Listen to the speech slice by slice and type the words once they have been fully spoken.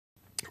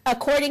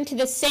According to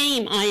the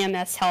same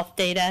IMS health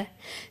data,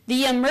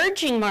 the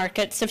emerging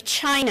markets of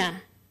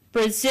China,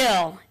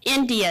 Brazil,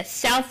 India,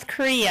 South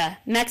Korea,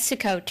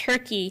 Mexico,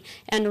 Turkey,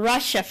 and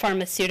Russia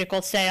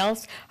pharmaceutical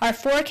sales are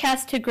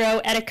forecast to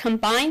grow at a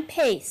combined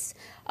pace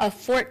of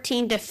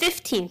 14 to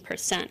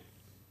 15%.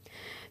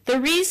 The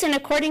reason,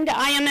 according to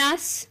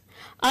IMS,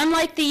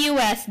 unlike the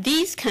U.S.,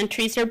 these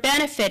countries are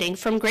benefiting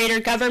from greater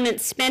government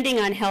spending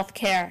on health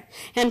care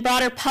and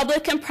broader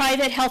public and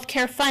private health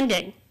care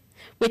funding,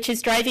 which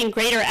is driving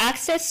greater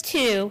access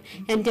to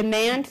and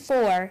demand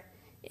for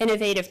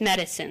innovative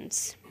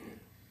medicines.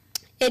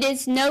 It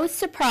is no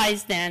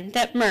surprise then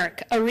that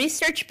Merck, a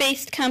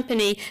research-based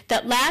company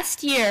that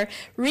last year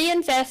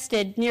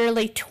reinvested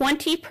nearly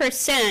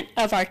 20%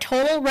 of our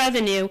total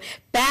revenue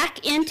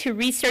back into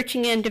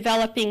researching and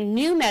developing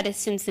new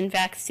medicines and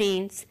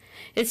vaccines,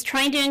 is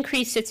trying to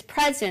increase its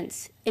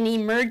presence in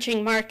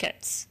emerging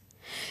markets.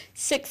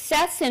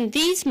 Success in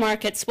these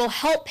markets will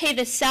help pay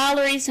the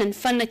salaries and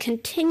fund the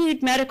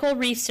continued medical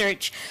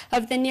research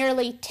of the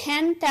nearly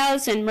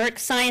 10,000 Merck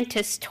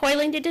scientists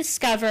toiling to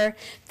discover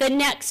the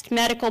next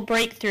medical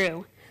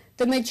breakthrough,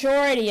 the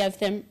majority of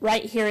them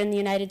right here in the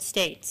United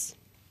States.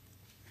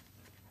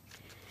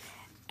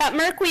 At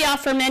Merck, we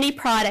offer many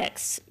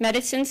products,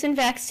 medicines and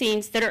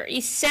vaccines that are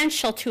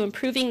essential to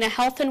improving the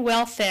health and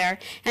welfare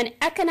and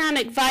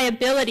economic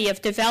viability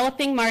of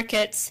developing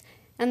markets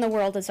and the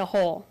world as a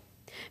whole.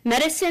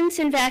 Medicines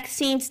and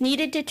vaccines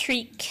needed to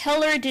treat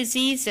killer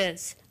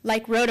diseases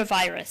like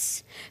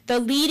rotavirus, the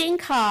leading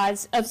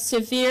cause of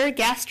severe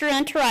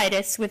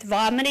gastroenteritis with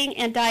vomiting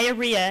and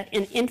diarrhea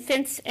in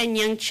infants and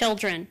young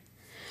children.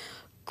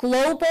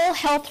 Global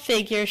health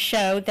figures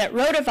show that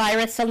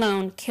rotavirus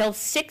alone kills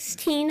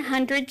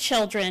 1,600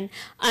 children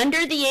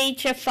under the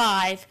age of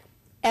 5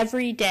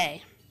 every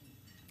day.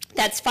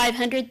 That's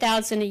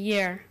 500,000 a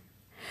year.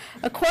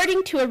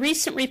 According to a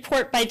recent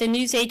report by the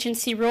news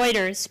agency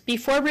Reuters,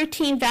 before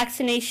routine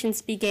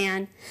vaccinations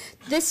began,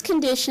 this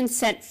condition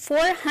sent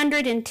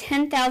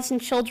 410,000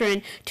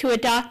 children to a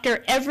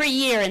doctor every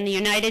year in the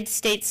United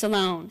States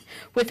alone,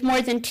 with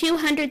more than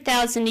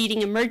 200,000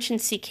 needing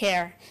emergency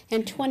care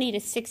and 20 to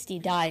 60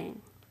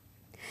 dying.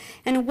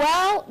 And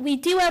while we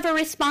do have a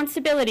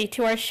responsibility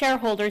to our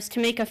shareholders to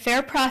make a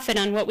fair profit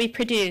on what we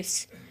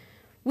produce,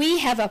 we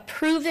have a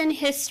proven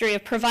history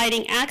of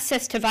providing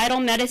access to vital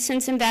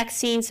medicines and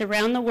vaccines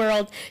around the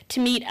world to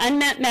meet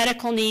unmet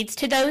medical needs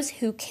to those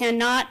who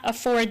cannot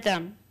afford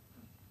them.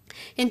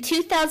 In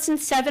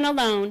 2007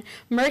 alone,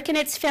 Merck and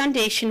its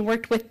foundation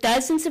worked with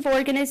dozens of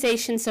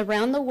organizations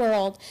around the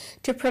world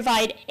to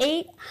provide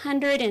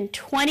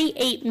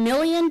 $828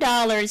 million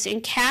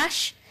in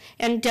cash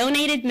and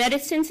donated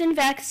medicines and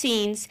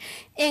vaccines,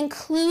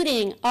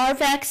 including our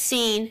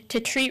vaccine to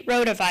treat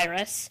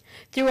rotavirus,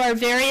 through our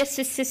various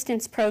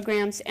assistance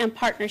programs and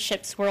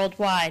partnerships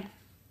worldwide.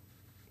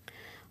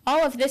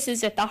 All of this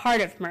is at the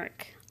heart of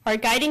Merck. Our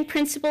guiding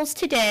principles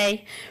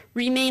today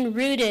remain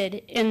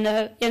rooted in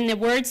the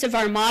words of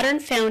our modern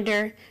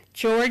founder,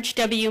 George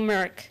W.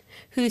 Merck,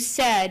 who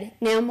said,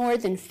 now more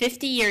than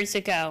 50 years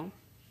ago,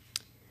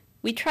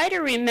 "We try to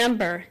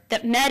remember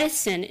that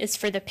medicine is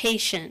for the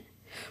patient.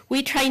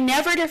 We try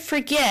never to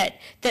forget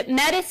that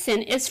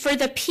medicine is for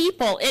the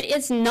people. It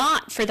is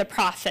not for the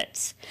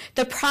profits.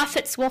 The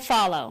profits will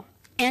follow.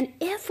 And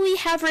if we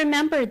have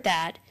remembered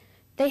that,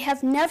 they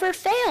have never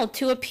failed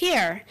to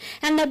appear.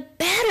 And the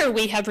better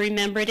we have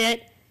remembered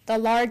it, the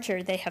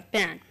larger they have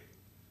been."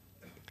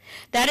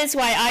 That is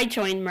why I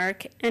joined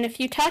Merck. And if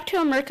you talk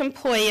to a Merck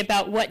employee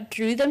about what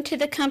drew them to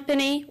the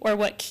company or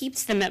what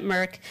keeps them at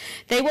Merck,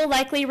 they will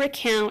likely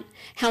recount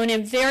how a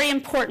very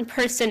important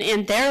person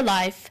in their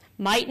life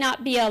might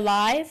not be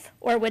alive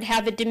or would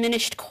have a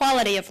diminished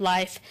quality of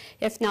life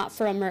if not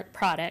for a Merck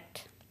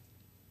product.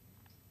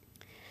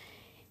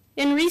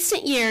 In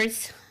recent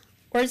years,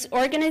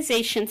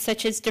 organizations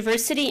such as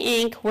Diversity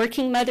Inc.,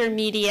 Working Mother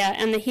Media,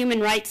 and the Human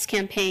Rights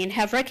Campaign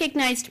have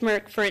recognized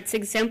Merck for its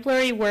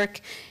exemplary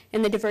work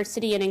in the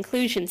diversity and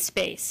inclusion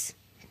space.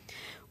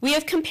 We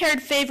have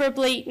compared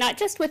favorably not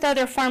just with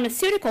other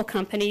pharmaceutical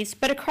companies,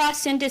 but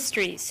across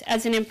industries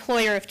as an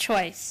employer of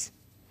choice.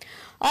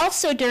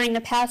 Also, during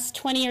the past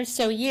 20 or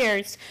so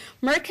years,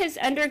 Merck has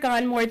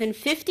undergone more than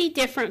 50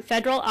 different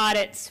federal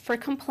audits for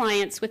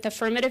compliance with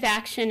affirmative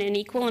action and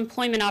equal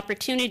employment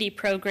opportunity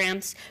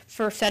programs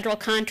for federal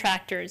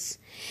contractors.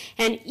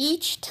 And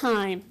each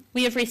time,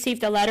 we have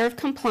received a letter of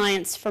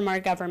compliance from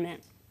our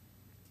government.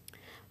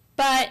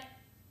 But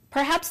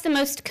perhaps the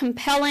most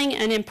compelling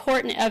and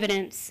important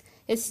evidence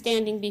is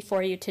standing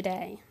before you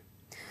today.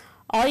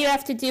 All you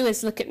have to do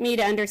is look at me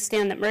to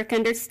understand that Merck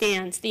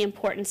understands the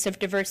importance of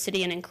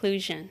diversity and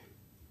inclusion.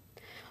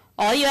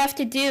 All you have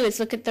to do is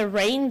look at the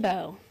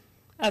rainbow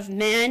of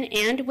men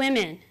and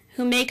women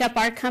who make up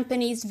our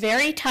company's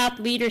very top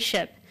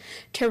leadership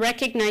to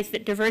recognize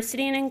that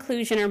diversity and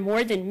inclusion are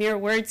more than mere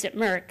words at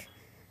Merck.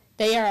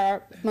 They are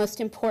our most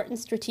important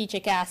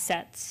strategic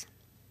assets.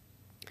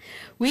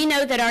 We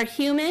know that our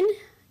human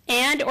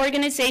and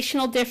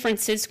organizational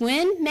differences,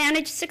 when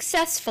managed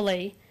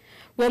successfully,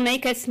 will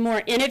make us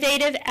more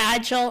innovative,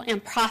 agile,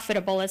 and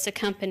profitable as a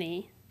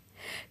company.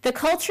 The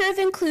culture of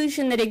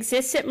inclusion that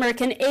exists at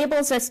Merck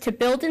enables us to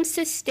build and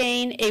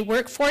sustain a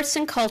workforce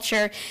and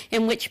culture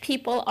in which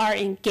people are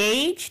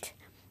engaged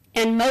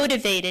and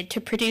motivated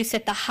to produce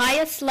at the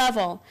highest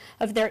level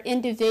of their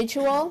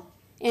individual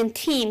and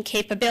team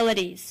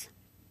capabilities.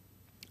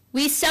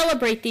 We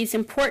celebrate these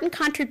important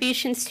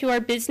contributions to our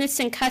business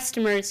and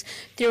customers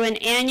through an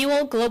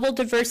annual Global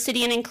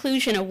Diversity and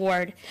Inclusion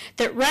Award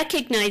that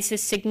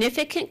recognizes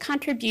significant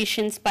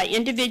contributions by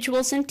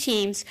individuals and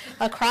teams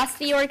across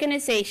the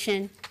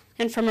organization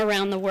and from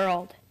around the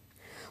world.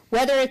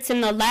 Whether it's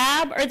in the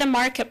lab or the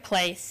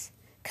marketplace,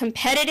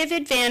 competitive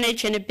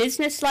advantage in a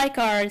business like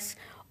ours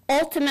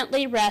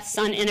ultimately rests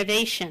on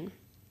innovation.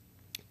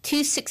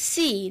 To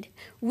succeed,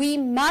 we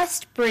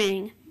must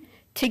bring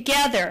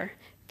together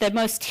the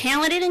most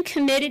talented and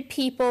committed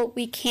people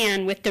we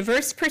can with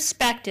diverse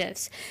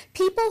perspectives,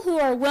 people who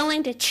are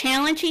willing to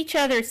challenge each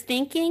other's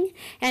thinking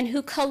and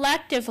who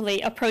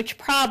collectively approach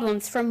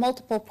problems from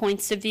multiple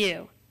points of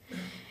view.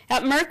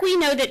 At Merck, we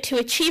know that to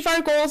achieve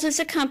our goals as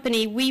a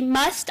company, we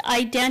must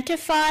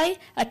identify,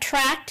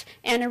 attract,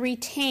 and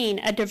retain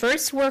a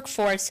diverse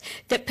workforce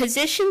that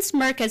positions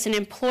Merck as an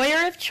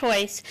employer of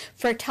choice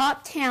for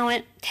top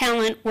talent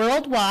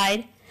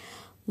worldwide,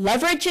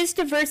 leverages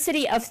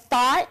diversity of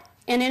thought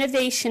and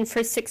innovation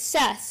for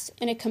success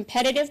in a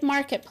competitive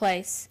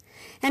marketplace,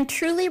 and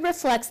truly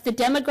reflects the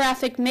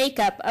demographic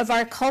makeup of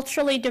our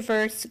culturally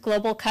diverse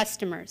global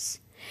customers.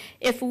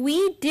 If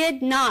we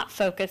did not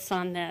focus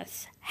on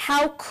this,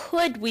 how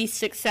could we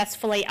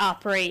successfully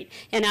operate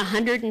in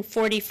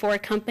 144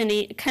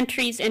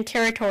 countries and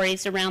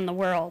territories around the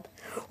world,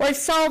 or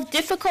solve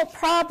difficult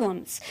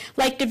problems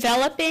like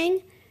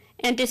developing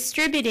and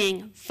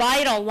distributing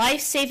vital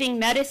life-saving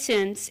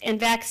medicines and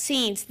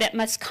vaccines that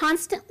must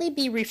constantly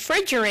be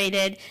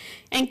refrigerated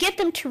and get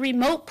them to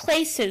remote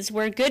places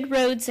where good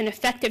roads and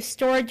effective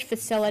storage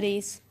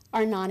facilities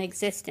are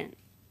non-existent?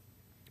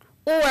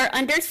 Or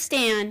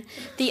understand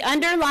the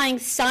underlying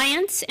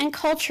science and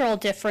cultural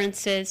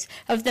differences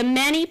of the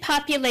many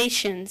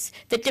populations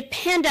that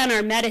depend on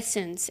our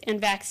medicines and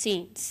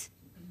vaccines.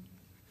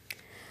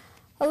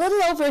 A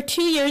little over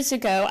 2 years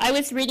ago, I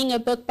was reading a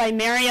book by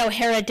Mary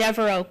O'Hara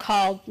Devereaux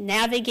called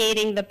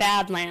Navigating the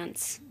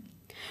Badlands.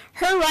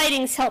 Her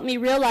writings helped me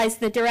realize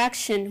the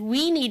direction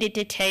we needed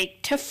to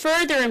take to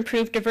further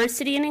improve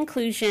diversity and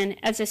inclusion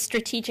as a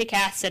strategic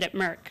asset at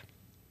Merck.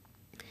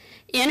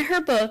 In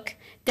her book,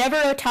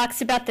 Deborah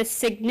talks about the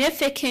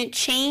significant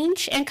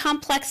change and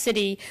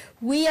complexity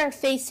we are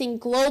facing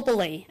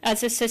globally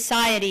as a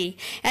society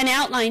and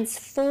outlines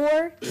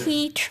 4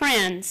 key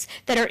trends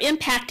that are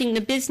impacting the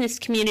business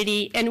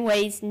community in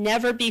ways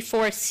never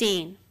before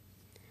seen.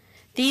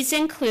 These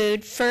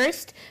include,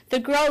 first, the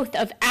growth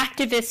of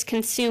activist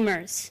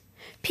consumers,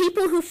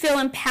 people who feel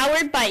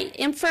empowered by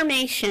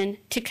information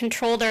to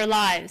control their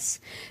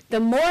lives. The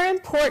more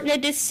important a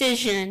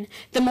decision,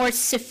 the more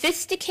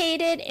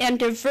sophisticated and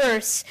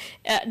diverse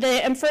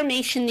the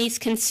information these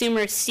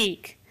consumers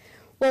seek.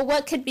 Well,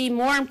 what could be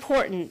more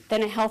important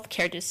than a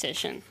healthcare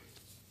decision?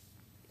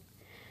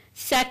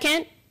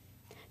 Second,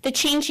 the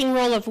changing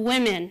role of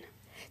women.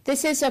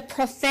 This is a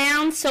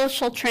profound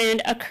social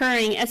trend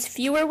occurring as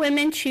fewer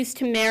women choose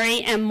to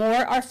marry and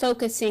more are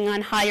focusing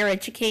on higher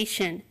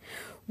education.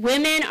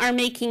 Women are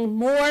making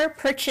more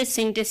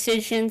purchasing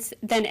decisions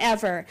than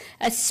ever,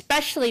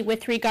 especially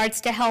with regards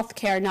to health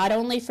care, not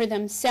only for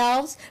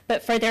themselves,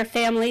 but for their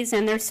families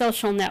and their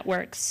social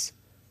networks.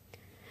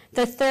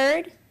 The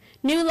third,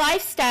 new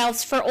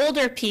lifestyles for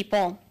older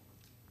people.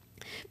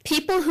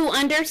 People who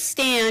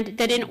understand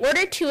that in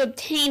order to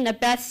obtain the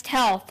best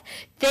health,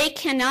 they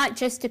cannot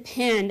just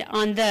depend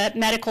on the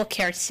medical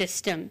care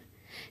system.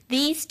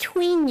 These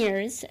tween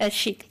years, as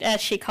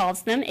she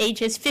calls them,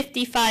 ages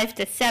 55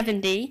 to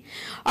 70,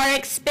 are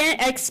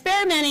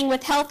experimenting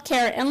with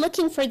healthcare and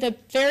looking for the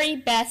very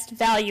best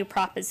value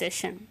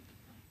proposition.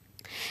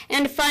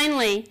 And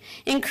finally,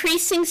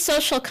 increasing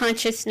social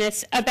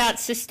consciousness about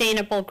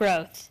sustainable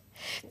growth.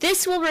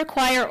 This will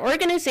require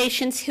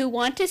organizations who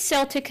want to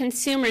sell to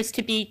consumers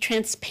to be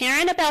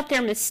transparent about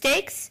their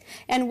mistakes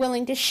and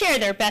willing to share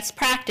their best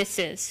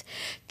practices.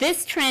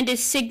 This trend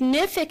is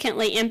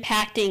significantly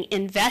impacting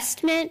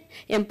investment,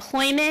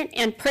 employment,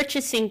 and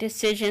purchasing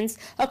decisions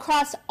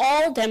across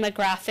all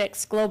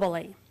demographics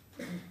globally.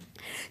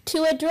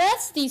 To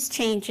address these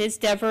changes,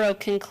 Devereaux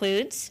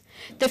concludes,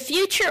 the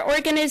future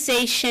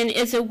organization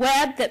is a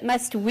web that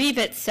must weave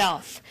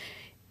itself.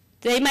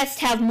 They must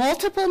have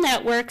multiple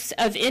networks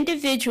of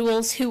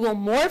individuals who will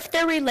morph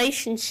their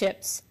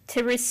relationships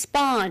to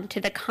respond to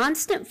the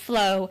constant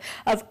flow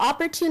of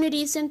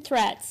opportunities and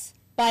threats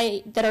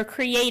that are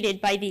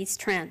created by these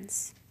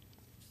trends.